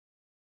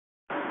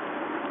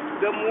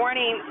Good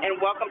morning and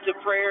welcome to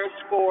Prayers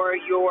for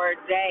Your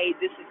Day.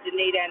 This is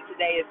Danita and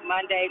today is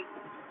Monday,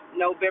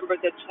 November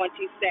the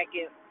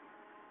 22nd,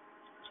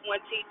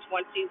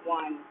 2021.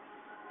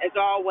 As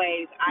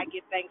always, I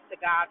give thanks to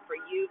God for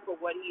you, for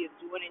what He is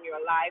doing in your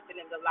life and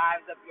in the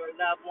lives of your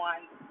loved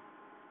ones,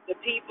 the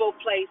people,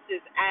 places,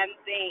 and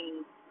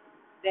things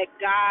that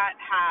God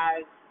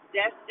has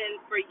destined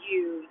for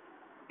you,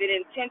 been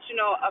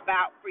intentional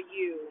about for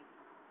you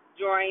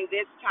during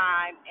this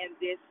time and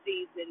this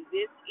season.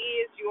 This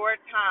is your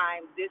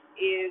time. This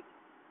is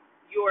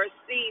your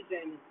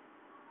season.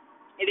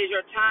 It is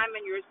your time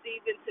and your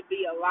season to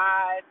be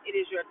alive. It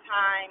is your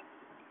time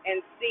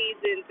and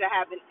season to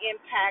have an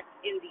impact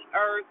in the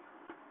earth.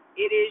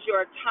 It is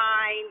your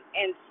time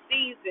and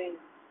season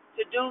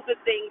to do the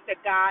things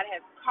that God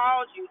has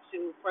called you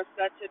to for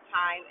such a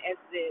time as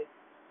this.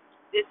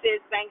 This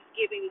is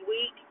Thanksgiving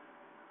week,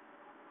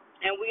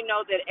 and we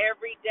know that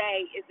every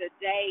day is a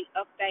day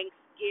of Thanksgiving.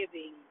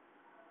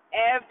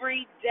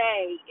 Every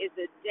day is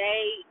a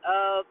day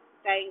of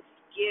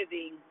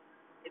Thanksgiving.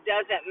 It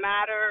doesn't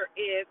matter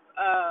if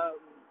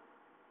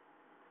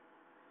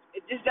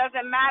it just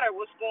doesn't matter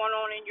what's going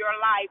on in your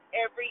life.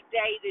 Every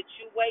day that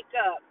you wake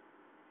up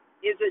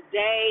is a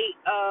day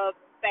of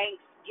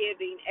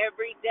Thanksgiving.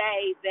 Every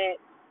day that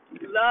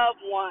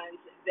loved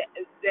ones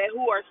that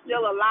who are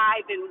still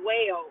alive and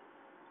well,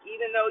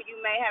 even though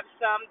you may have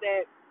some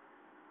that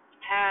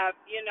have,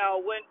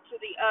 went to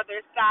the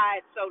other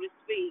side, so to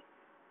speak.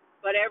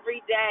 But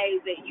every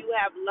day that you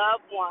have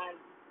loved ones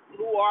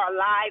who are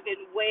alive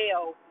and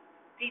well,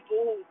 people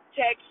who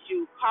text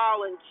you,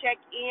 call and check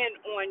in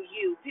on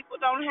you,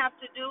 people don't have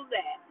to do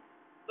that.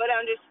 But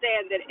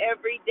understand that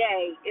every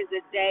day is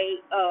a day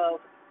of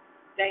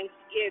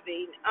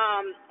Thanksgiving.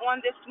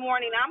 On this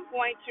morning, I'm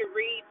going to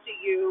read to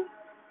you.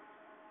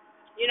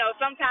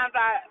 Sometimes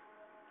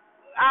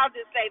I'll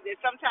just say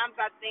this. Sometimes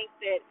I think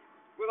that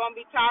we're going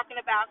to be talking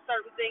about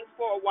certain things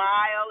for a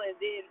while, and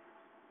then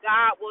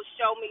God will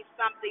show me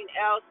something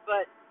else.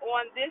 But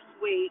on this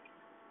week,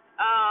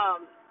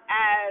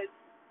 as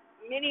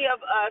many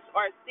of us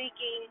are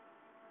seeking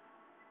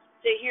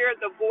to hear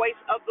the voice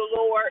of the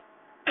Lord,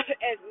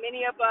 as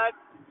many of us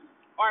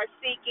are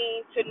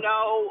seeking to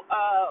know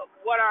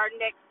what our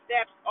next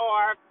steps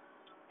are,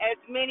 as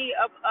many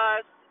of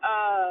us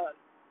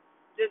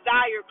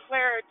desire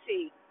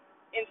clarity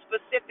in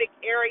specific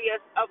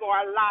areas of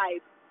our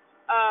life,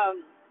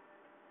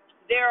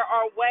 there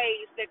are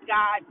ways that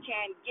God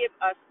can give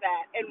us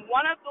that. And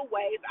one of the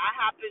ways I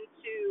happen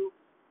to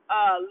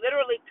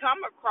literally come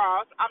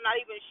across, I'm not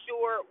even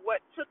sure what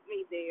took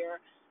me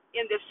there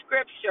in the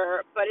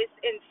scripture, but it's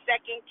in 2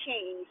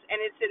 Kings, and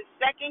it's in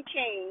 2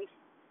 Kings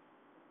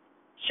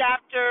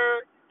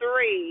chapter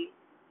 3,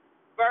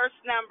 verse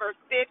number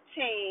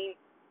 15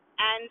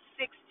 and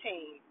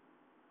 16.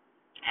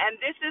 And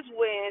this is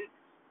when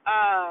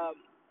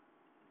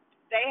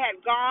they had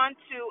gone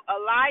to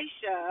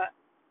Elisha,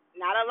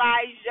 not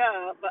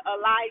Elijah, but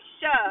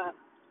Elisha,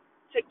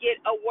 to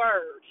get a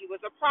word. He was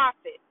a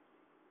prophet.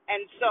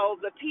 And so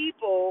the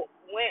people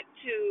went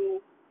to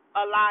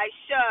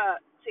Elisha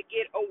to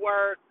get a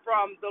word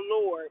from the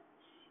Lord.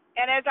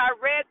 And as I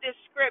read this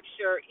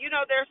scripture,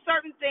 there are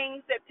certain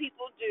things that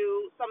people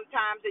do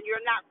sometimes, and you're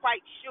not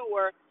quite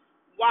sure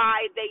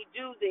why they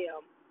do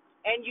them.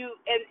 And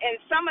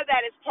some of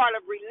that is part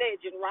of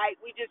religion, right?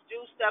 We just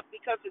do stuff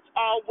because it's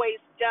always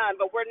done,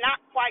 but we're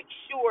not quite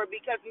sure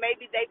because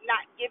maybe they've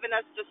not given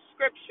us the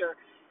scripture.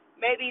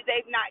 Maybe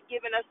they've not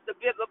given us the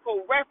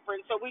biblical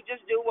reference, so we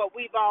just do what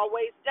we've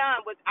always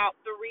done without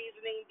the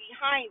reasoning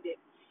behind it.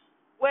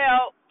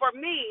 Well, for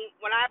me,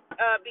 when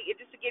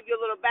just to give you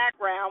a little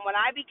background, when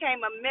I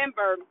became a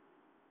member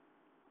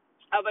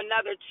of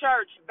another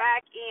church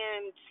back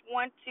in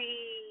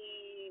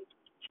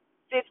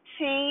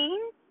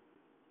 2015,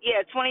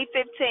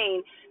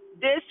 2015,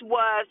 this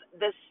was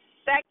the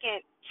second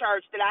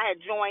church that I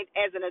had joined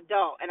as an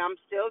adult, and I'm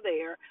still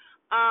there.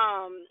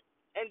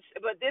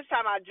 But this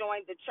time I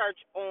joined the church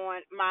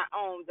on my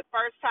own. The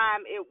first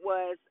time it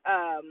was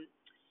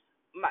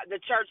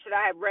the church that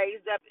I had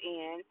raised up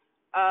in,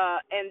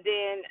 and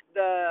then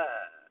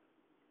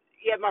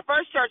my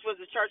first church was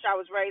the church I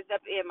was raised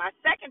up in. My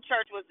second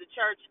church was the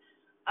church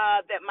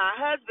that my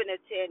husband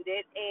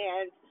attended,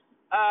 and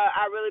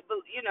I really,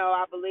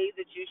 I believe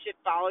that you should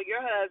follow your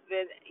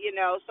husband,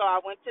 so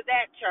I went to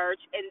that church,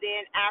 and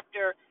then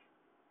after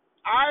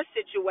our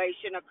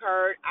situation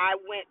occurred, I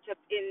went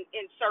in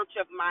search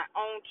of my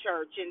own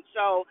church, and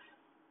so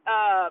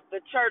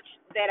the church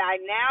that I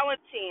now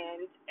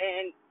attend,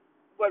 and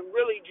what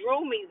really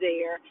drew me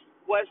there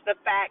was the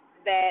fact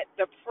that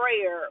the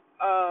prayer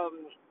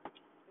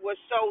was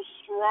so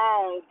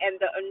strong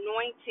and the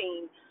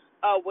anointing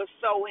was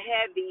so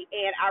heavy,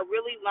 and I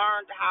really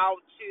learned how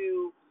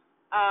to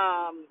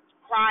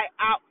cry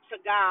out to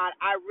God.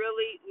 I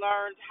really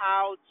learned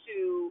how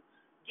to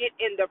get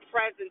in the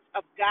presence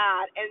of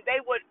God. And they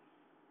would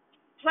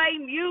play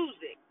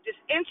music, just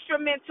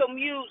instrumental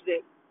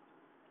music,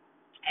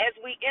 as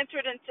we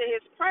entered into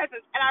his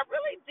presence. And I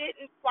really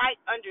didn't quite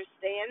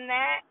understand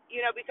that,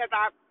 because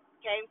I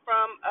came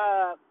from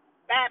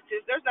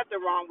Baptist. There's nothing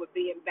wrong with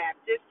being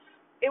Baptist.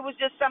 It was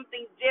just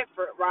something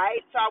different,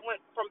 right? So I went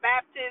from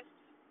Baptist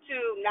to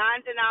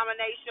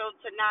non-denominational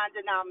to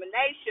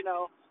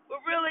non-denominational. But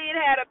really, it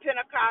had a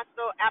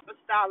Pentecostal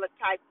apostolic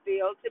type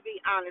feel, to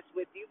be honest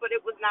with you. But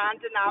it was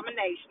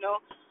non-denominational.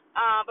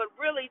 But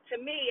really,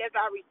 to me, as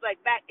I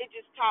reflect back, it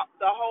just taught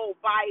the whole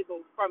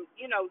Bible from,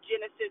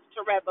 Genesis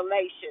to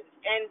Revelation.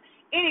 And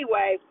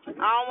anyway,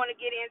 I don't want to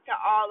get into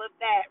all of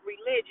that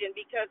religion,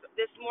 because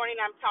this morning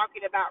I'm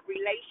talking about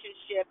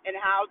relationship and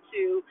how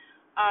to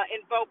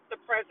invoke the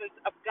presence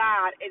of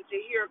God and to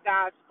hear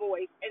God's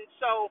voice. And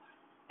so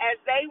as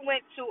they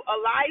went to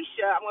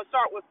Elisha, I'm going to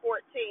start with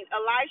 14.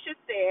 Elisha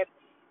said,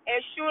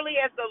 "As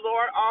surely as the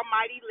Lord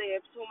Almighty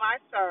lives, whom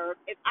I serve,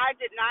 if I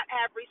did not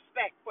have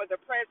respect for the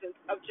presence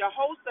of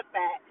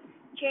Jehoshaphat,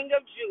 king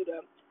of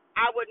Judah,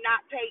 I would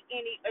not pay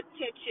any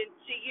attention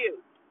to you."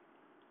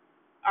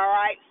 All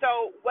right,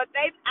 so what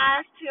they've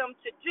asked him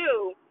to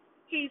do,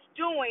 he's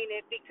doing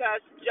it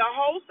because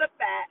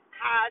Jehoshaphat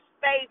has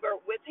favor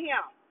with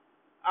him.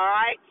 All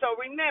right, so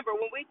remember,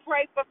 when we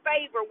pray for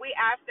favor, we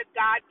ask that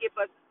God give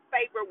us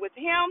favor with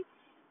him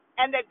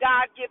and that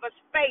God give us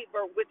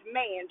favor with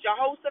man.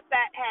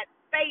 Jehoshaphat had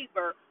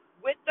favor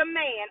with the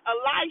man,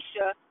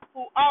 Elisha,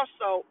 who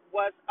also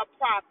was a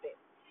prophet.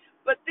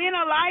 But then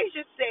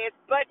Elijah says,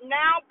 "But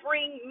now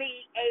bring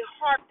me a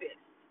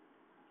harpist,"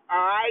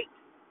 all right,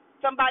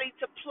 somebody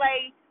to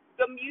play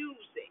the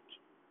music.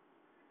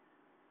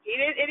 He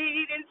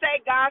didn't say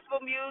gospel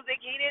music.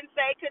 He didn't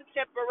say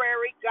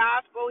contemporary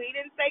gospel. He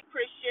didn't say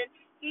Christian.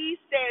 He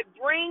said,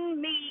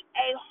 "Bring me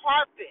a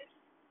harpist."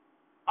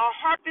 A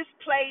harpist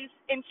plays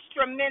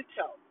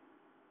instrumental.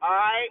 All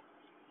right.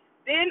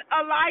 Then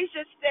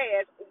Elijah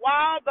says,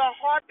 while the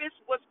harpist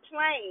was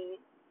playing,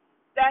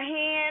 the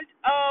hand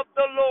of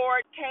the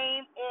Lord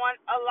came on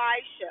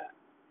Elisha.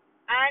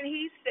 And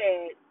he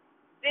said,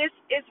 "This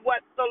is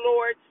what the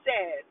Lord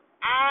says.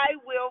 I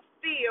will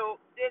fill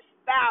this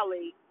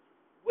valley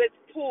with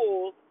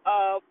pools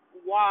of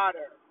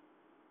water."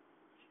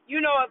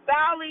 A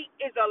valley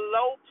is a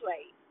low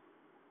place.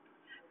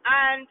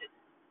 And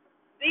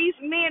these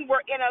men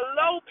were in a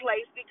low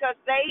place because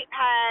they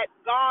had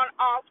gone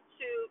off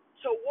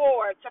to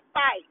war, to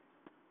fight.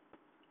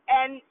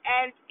 And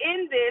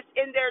in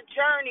their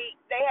journey,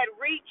 they had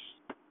reached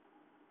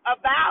a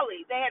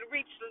valley. They had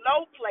reached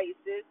low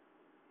places.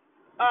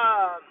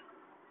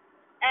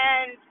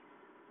 And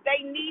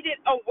they needed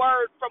a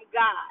word from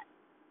God.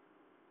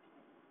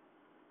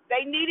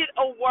 They needed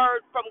a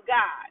word from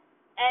God.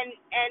 And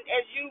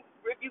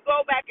if you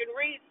go back and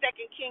read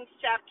 2 Kings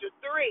chapter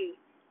 3,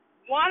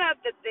 one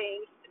of the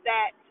things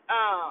that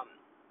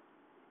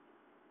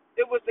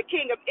it was the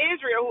king of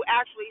Israel who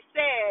actually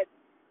said,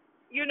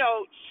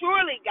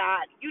 "Surely,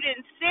 God, you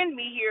didn't send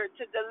me here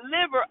to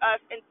deliver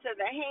us into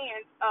the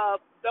hands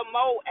of the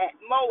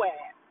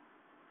Moab."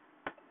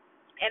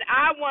 And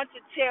I want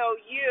to tell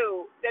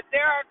you that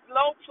there are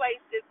low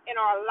places in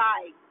our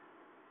life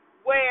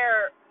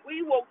where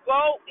we will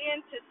go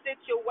into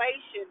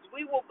situations,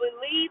 we will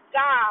believe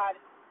God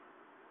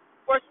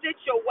for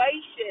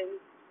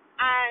situations,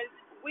 and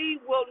we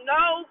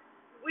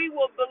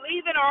will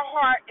believe in our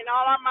heart and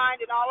all our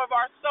mind and all of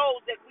our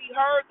souls that we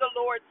heard the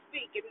Lord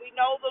speak and we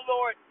know the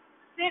Lord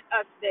sent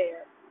us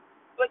there.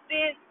 But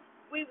then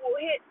we will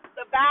hit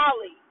the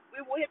valley,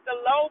 we will hit the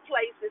low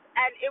places,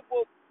 and it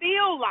will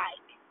feel like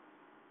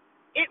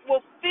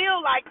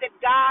that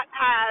God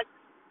has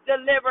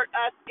delivered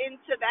us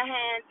into the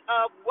hands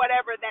of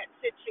whatever that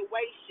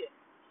situation.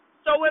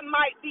 So it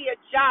might be a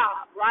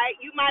job, right?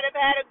 You might have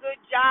had a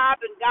good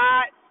job, and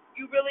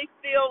you really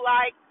feel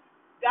like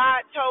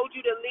God told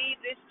you to leave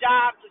this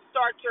job to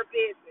start your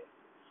business.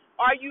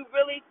 Or you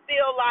really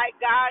feel like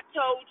God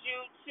told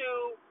you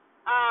to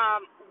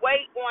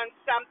wait on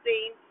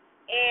something,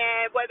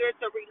 and whether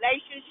it's a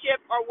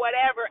relationship or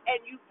whatever,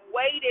 and you've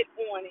waited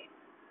on it,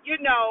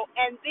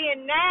 and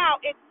then now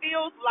it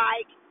feels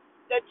like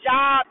the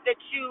job that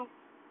you,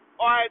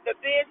 or the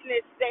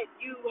business that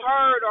you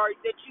heard or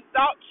that you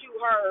thought you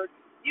heard,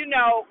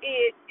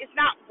 it's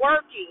not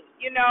working.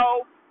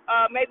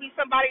 Maybe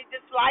somebody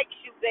dislikes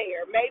you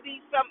there.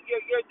 Maybe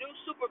your new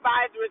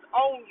supervisor is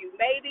on you.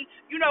 Maybe,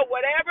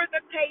 whatever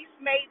the case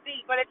may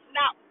be, but it's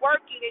not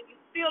working and you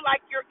feel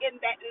like you're in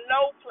that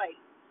low place.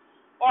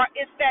 Or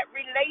it's that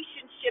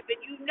relationship and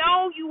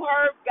you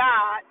heard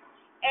God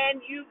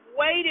and you've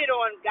waited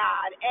on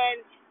God,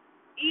 and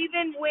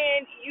even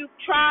when you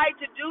tried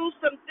to do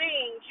some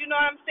things, you know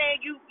what I'm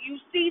saying, you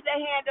see the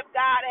hand of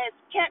God has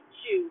kept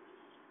you,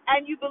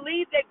 and you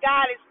believe that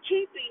God is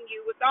keeping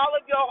you with all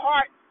of your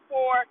heart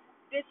for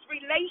this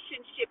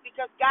relationship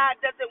because God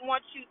doesn't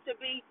want you to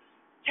be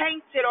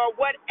tainted or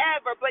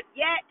whatever, but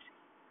yet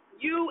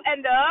you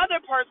and the other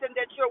person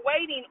that you're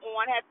waiting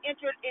on have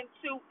entered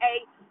into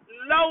a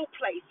low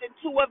place,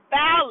 into a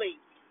valley.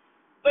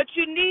 But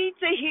you need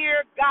to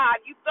hear God.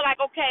 You feel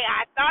like, okay,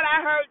 I thought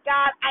I heard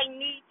God. I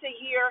need to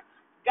hear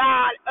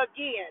God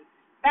again.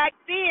 Back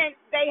then,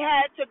 they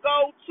had to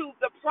go to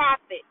the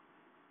prophet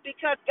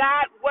because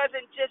God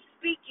wasn't just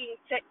speaking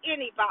to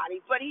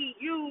anybody, but he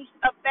used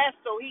a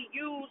vessel. He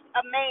used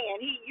a man.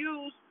 He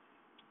used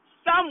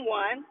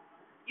someone.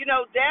 You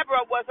know,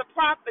 Deborah was a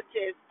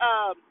prophetess.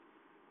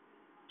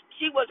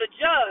 She was a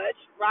judge,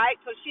 right?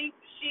 So she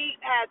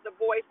had the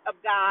voice of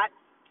God.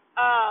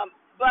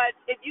 But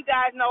if you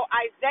guys know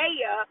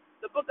Isaiah,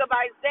 the book of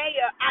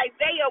Isaiah,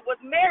 Isaiah was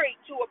married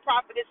to a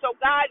prophetess. So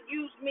God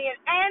used men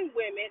and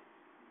women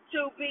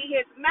to be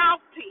his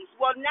mouthpiece.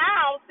 Well,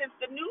 now, since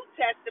the New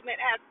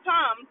Testament has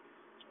come,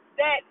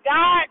 that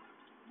God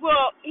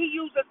he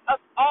uses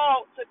us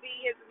all to be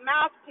his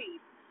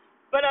mouthpiece.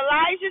 But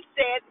Elijah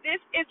said,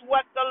 this is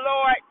what the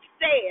Lord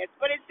says.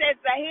 But it says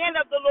the hand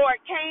of the Lord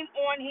came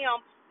on him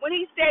when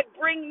he said,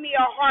 bring me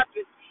a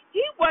harpist.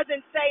 He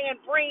wasn't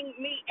saying, bring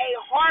me a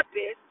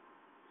harpist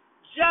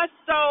just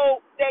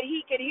so that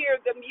he could hear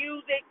the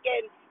music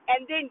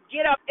and then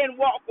get up and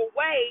walk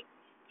away.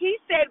 He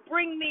said,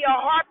 bring me a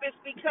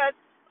harpist because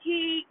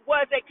he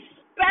was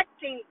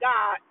expecting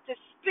God to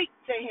speak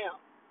to him.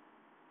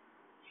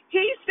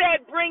 He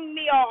said, bring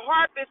me a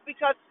harpist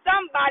because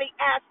somebody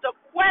asked a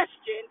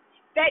question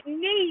that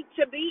needs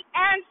to be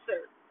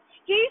answered.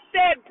 He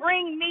said,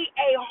 bring me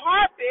a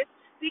harpist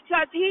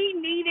because he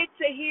needed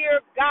to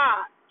hear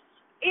God.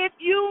 If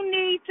you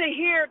need to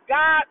hear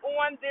God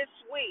on this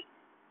week,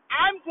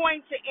 I'm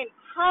going to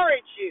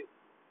encourage you.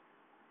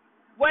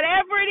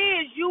 Whatever it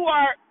is you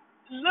are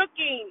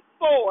looking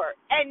for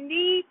and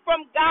need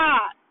from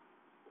God,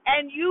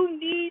 and you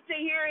need to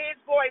hear his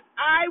voice,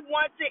 I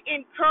want to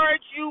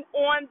encourage you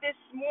on this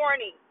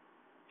morning.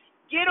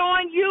 Get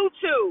on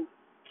YouTube.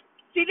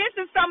 See, this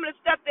is some of the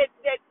stuff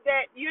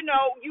that you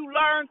know you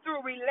learn through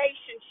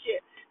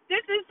relationship.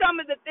 This is some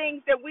of the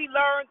things that we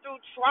learn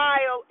through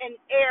trial and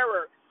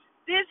error.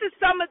 This is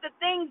some of the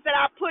things that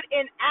I put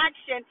in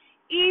action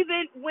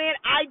even when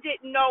I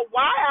didn't know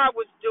why I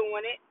was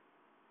doing it.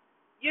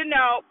 You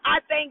know,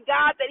 I thank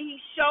God that he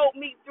showed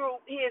me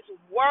through his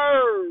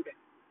word.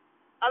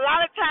 A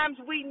lot of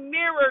times we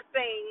mirror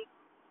things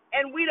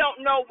and we don't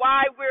know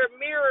why we're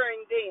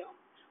mirroring them.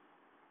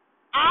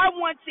 I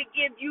want to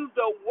give you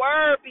the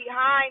word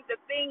behind the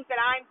things that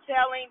I'm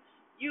telling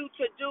you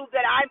to do,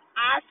 that I'm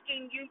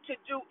asking you to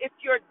do if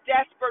you're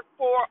desperate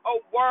for a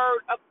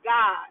word of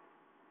God.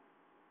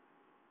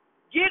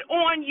 Get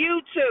on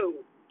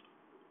YouTube.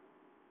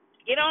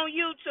 Get on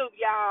YouTube,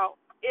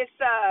 y'all. It's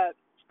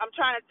I'm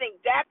trying to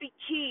think. Dappy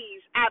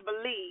Keys, I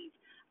believe.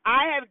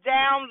 I have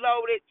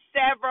downloaded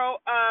several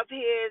of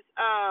his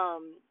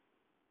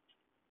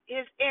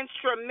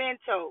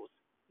instrumentals.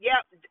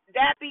 Yep,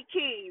 Dappy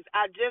Keys.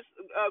 I just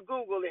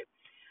Googled it.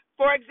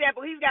 For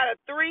example, he's got a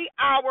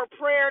 3-hour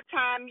prayer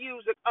time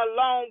music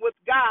alone with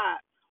God.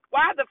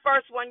 Why the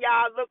first one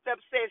y'all looked up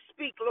says,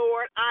 speak,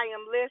 Lord, I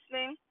am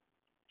listening.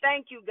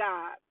 Thank you,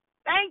 God.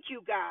 Thank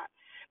you, God.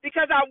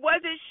 Because I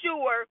wasn't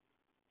sure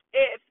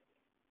if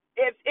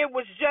it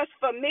was just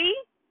for me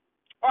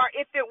or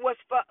if it was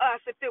for us,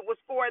 if it was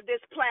for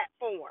this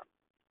platform.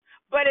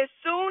 But as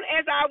soon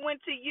as I went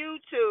to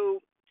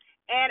YouTube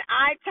and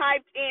I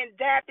typed in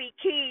Dappy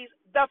Keys,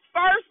 the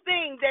first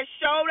thing that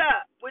showed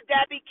up with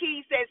Dappy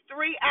Keys says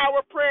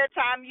 3-hour prayer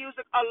time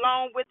music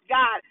alone with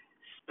God.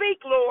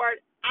 Speak,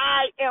 Lord,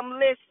 I am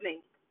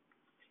listening.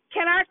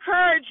 Can I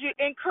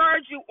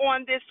encourage you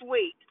on this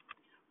week?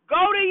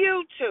 Go to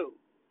YouTube.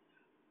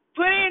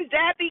 Put in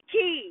Dappy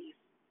Keys.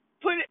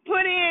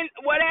 Put in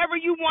whatever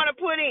you want to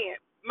put in.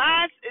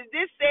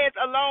 This says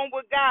alone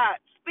with God.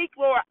 Speak,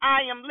 Lord,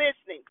 I am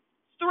listening.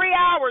 3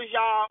 hours,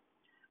 y'all.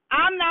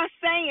 I'm not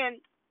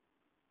saying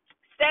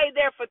stay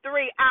there for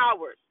 3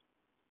 hours.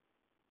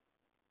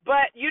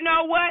 But you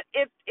know what?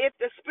 If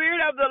the Spirit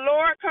of the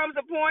Lord comes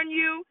upon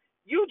you,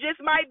 you just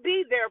might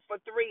be there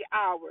for 3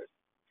 hours.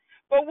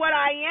 But what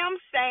I am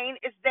saying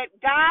is that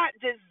God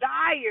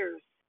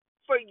desires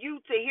for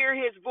you to hear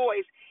his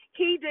voice.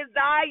 He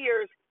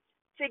desires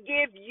to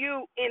give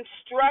you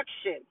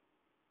instruction.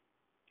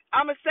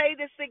 I'm going to say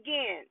this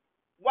again.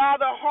 While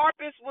the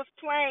harpist was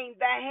playing,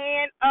 the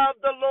hand of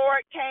the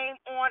Lord came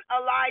on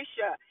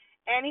Elisha,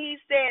 and he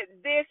said,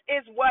 this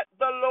is what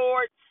the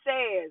Lord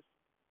says.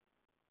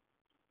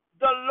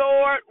 The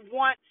Lord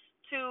wants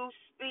to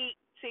speak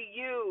to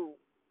you.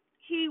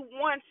 He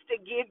wants to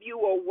give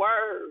you a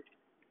word.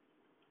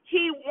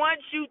 He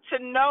wants you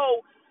to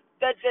know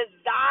the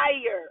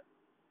desire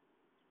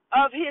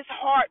of his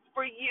heart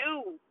for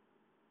you.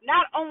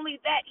 Not only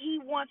that,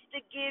 he wants to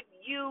give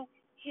you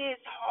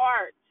his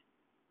heart.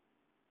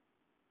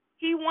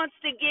 He wants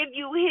to give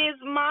you his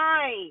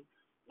mind.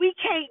 We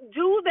can't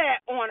do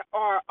that on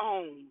our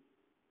own.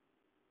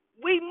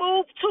 We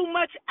move too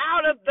much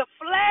out of the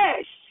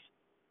flesh.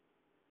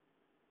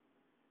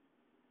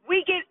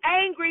 We get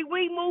angry.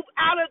 We move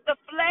out of the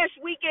flesh.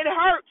 We get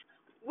hurt.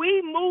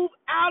 We move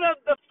out of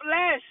the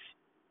flesh.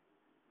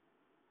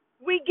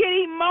 We get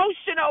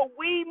emotional.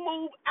 We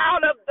move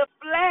out of the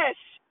flesh.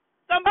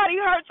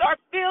 Somebody hurts our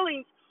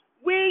feelings.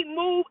 We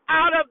move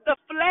out of the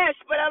flesh.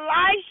 But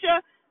Elisha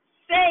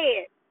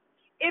said,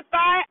 if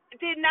I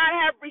did not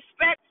have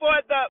respect for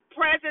the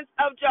presence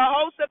of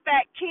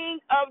Jehoshaphat,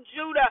 king of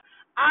Judah,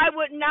 I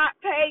would not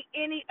pay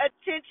any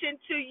attention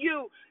to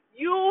you.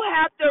 You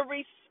have to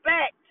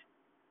respect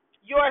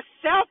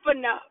yourself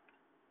enough.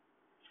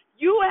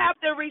 You have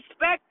to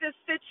respect the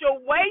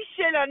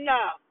situation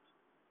enough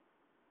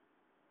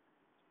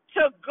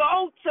to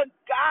go to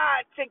God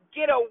to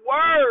get a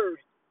word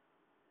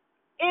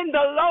in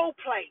the low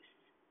place,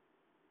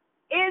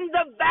 in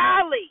the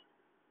valley.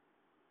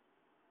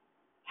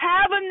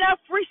 Have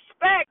enough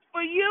respect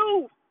for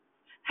you.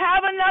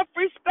 Have enough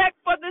respect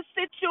for the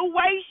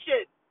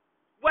situation,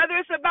 whether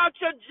it's about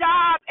your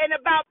job and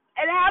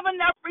have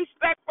enough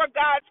respect for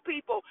God's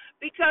people,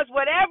 because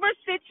whatever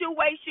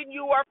situation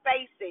you are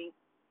facing,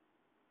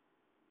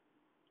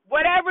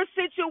 whatever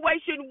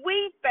situation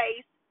we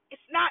face,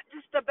 it's not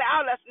just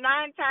about us 9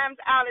 times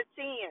out of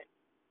 10.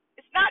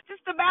 It's not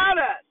just about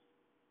us.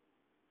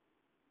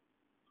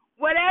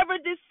 Whatever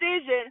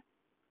decision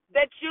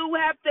that you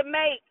have to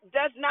make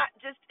does not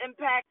just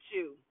impact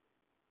you.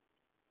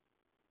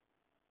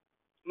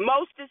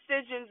 Most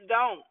decisions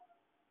don't.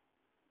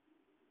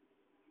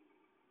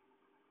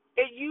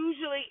 It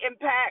usually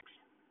impacts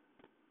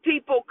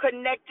people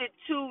connected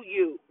to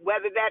you,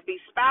 whether that be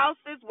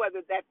spouses,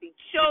 whether that be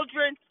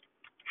children.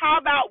 How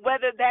about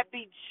whether that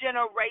be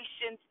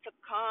generations to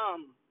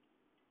come?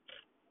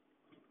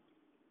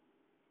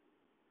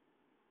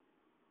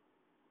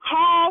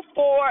 Call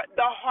for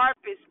the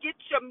harpist. Get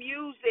your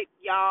music,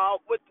 y'all,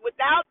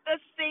 without the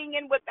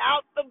singing,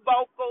 without the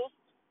vocals,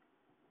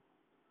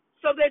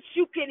 so that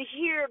you can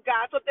hear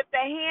God, so that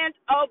the hand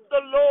of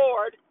the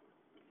Lord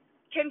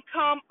can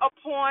come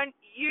upon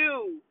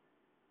you.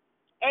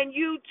 And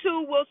you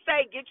too will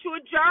say, get you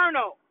a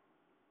journal.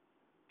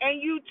 And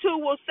you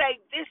too will say,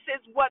 this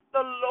is what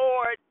the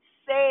Lord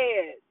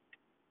says.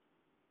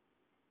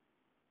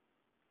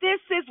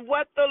 This is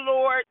what the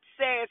Lord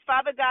says.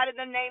 Father God, in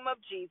the name of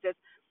Jesus,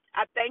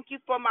 I thank you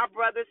for my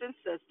brothers and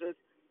sisters.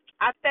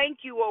 I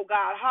thank you, oh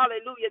God,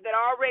 hallelujah, that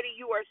already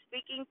you are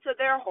speaking to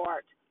their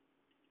heart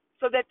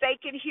so that they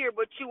can hear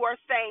what you are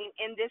saying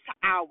in this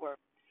hour.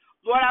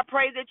 Lord, I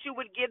pray that you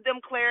would give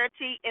them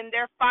clarity in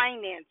their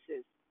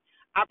finances.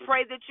 I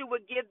pray that you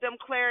would give them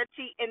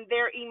clarity in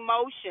their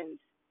emotions.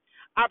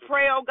 I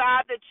pray, oh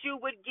God, that you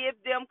would give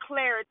them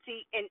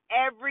clarity in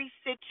every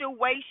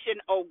situation,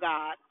 oh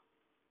God.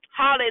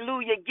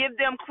 Hallelujah. Give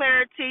them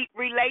clarity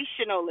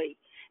relationally.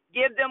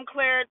 Give them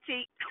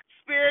clarity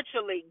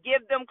spiritually.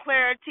 Give them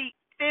clarity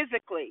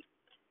physically.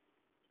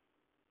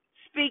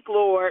 Speak,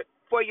 Lord,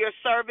 for your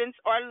servants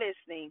are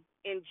listening.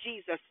 In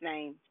Jesus'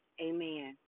 name, amen.